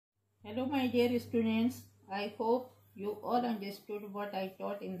Hello my dear students, I hope you all understood what I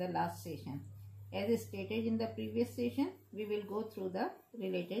taught in the last session. As stated in the previous session, we will go through the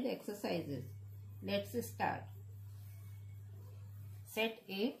related exercises. Let's start. Set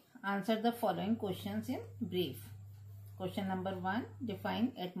A. Answer the following questions in brief. Question number 1.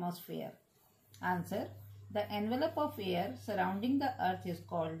 Define atmosphere. Answer. The envelope of air surrounding the earth is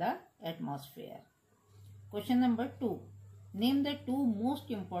called the atmosphere. Question number 2. Name the two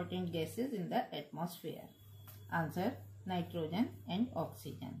most important gases in the atmosphere. Answer. Nitrogen and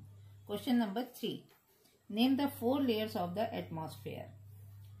oxygen. Question number 3. Name the four layers of the atmosphere.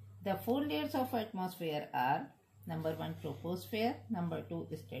 The four layers of atmosphere are number 1 troposphere, number 2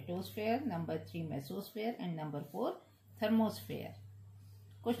 stratosphere, number 3 mesosphere and number 4 thermosphere.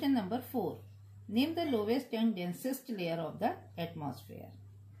 Question number 4. Name the lowest and densest layer of the atmosphere.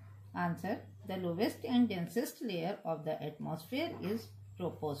 Answer. The lowest and densest layer of the atmosphere is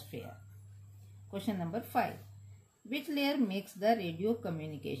troposphere. Question number 5. Which layer makes the radio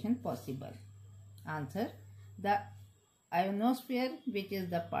communication possible? Answer. The ionosphere, which is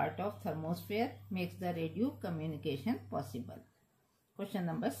the part of thermosphere, makes the radio communication possible. Question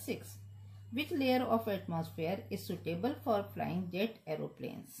number 6. Which layer of atmosphere is suitable for flying jet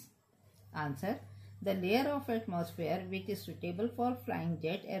aeroplanes? Answer. The layer of atmosphere which is suitable for flying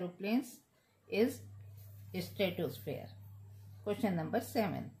jet aeroplanes is stratosphere. Question number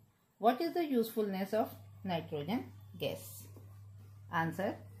 7. What is the usefulness of nitrogen gas?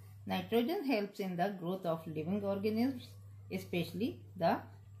 Answer. Nitrogen helps in the growth of living organisms, especially the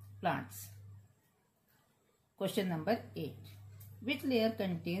plants. Question number 8. Which layer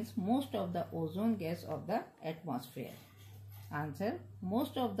contains most of the ozone gas of the atmosphere? Answer.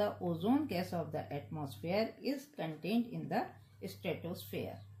 Most of the ozone gas of the atmosphere is contained in the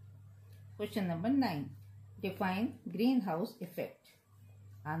stratosphere. Question number 9. Define greenhouse effect.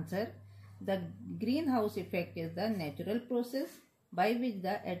 Answer. The greenhouse effect is the natural process by which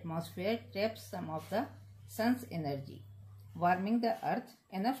the atmosphere traps some of the sun's energy, warming the earth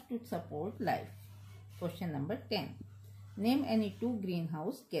enough to support life. Question number 10. Name any two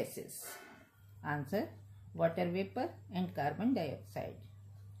greenhouse gases. Answer. Water vapor and carbon dioxide.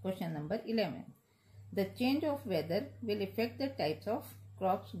 Question number 11. The change of weather will affect the types of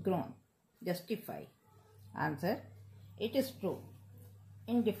crops grown. Justify. Answer. It is true.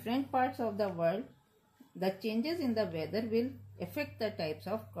 In different parts of the world, the changes in the weather will affect the types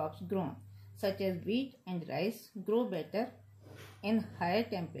of crops grown, such as wheat and rice grow better in higher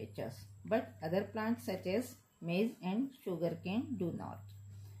temperatures, but other plants such as maize and sugarcane do not.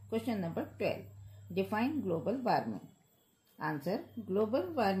 Question number 12. Define global warming. Answer.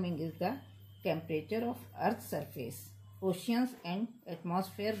 Global warming is the temperature of Earth's surface, oceans and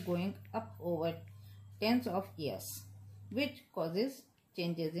atmosphere going up over tens of years, which causes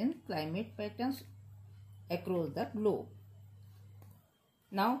changes in climate patterns across the globe.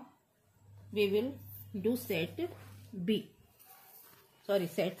 Now we will do set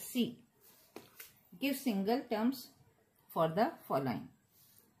C. Give single terms for the following.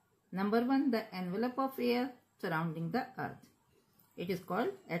 Number 1, the envelope of air surrounding the earth. It is called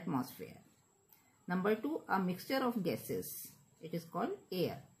atmosphere. Number 2, a mixture of gases. It is called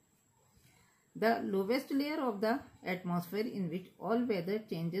air. The lowest layer of the atmosphere in which all weather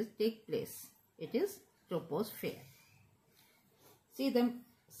changes take place. It is troposphere. See the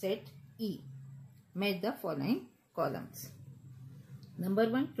set E. Match the following columns. Number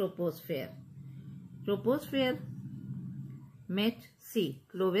 1, troposphere. Troposphere match C,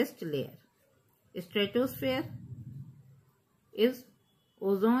 lowest layer. Stratosphere is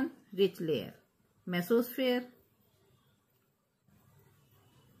ozone rich layer. Mesosphere,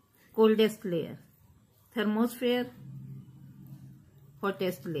 coldest layer. Thermosphere,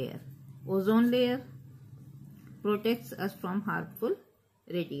 hottest layer. Ozone layer protects us from harmful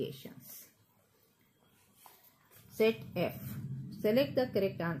radiations. Set F. Select the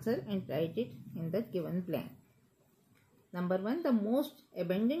correct answer and write it in the given blank. Number 1, the most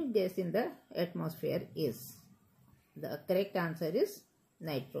abundant gas in the atmosphere is. The correct answer is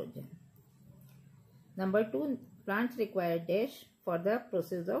nitrogen. Number 2, plants require dash for the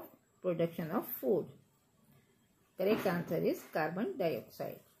process of production of food. Correct answer is carbon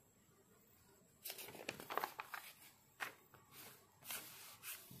dioxide.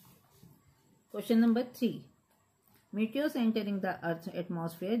 Question number 3. Meteors entering the Earth's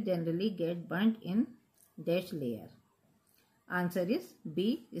atmosphere generally get burnt in dash layer. Answer is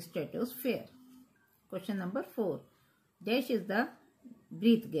B, stratosphere. Question number 4. Dash is the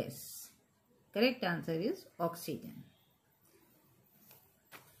breath gas. Correct answer is oxygen.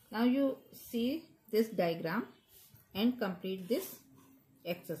 Now you see this diagram and complete this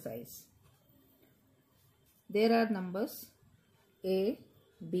exercise. There are numbers A,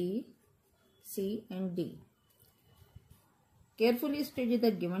 B, C and D. Carefully study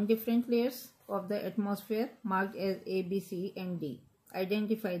the given different layers of the atmosphere marked as A, B, C and D.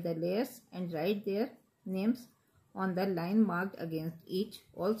 Identify the layers and write their names on the line marked against each.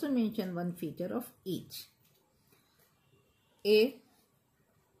 Also mention one feature of each. A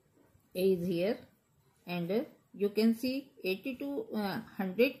is here, and you can see 80 to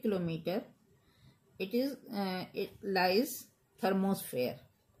 100 kilometer. It lies thermosphere.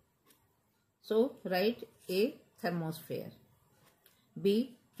 So write A, thermosphere,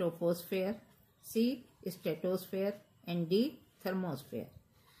 B, troposphere, C, stratosphere and D, thermosphere.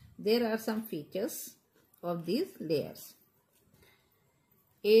 There are some features of these layers.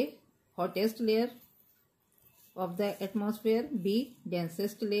 A, hottest layer of the atmosphere, B,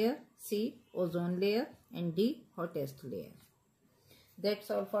 densest layer, C, ozone layer and D, hottest layer. That's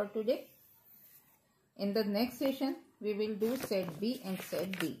all for today. In the next session, we will do set B and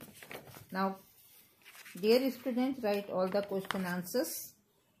set D. Now, dear students, write all the question answers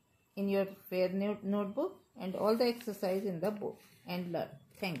in your fair notebook and all the exercise in the book and learn.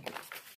 Thank you.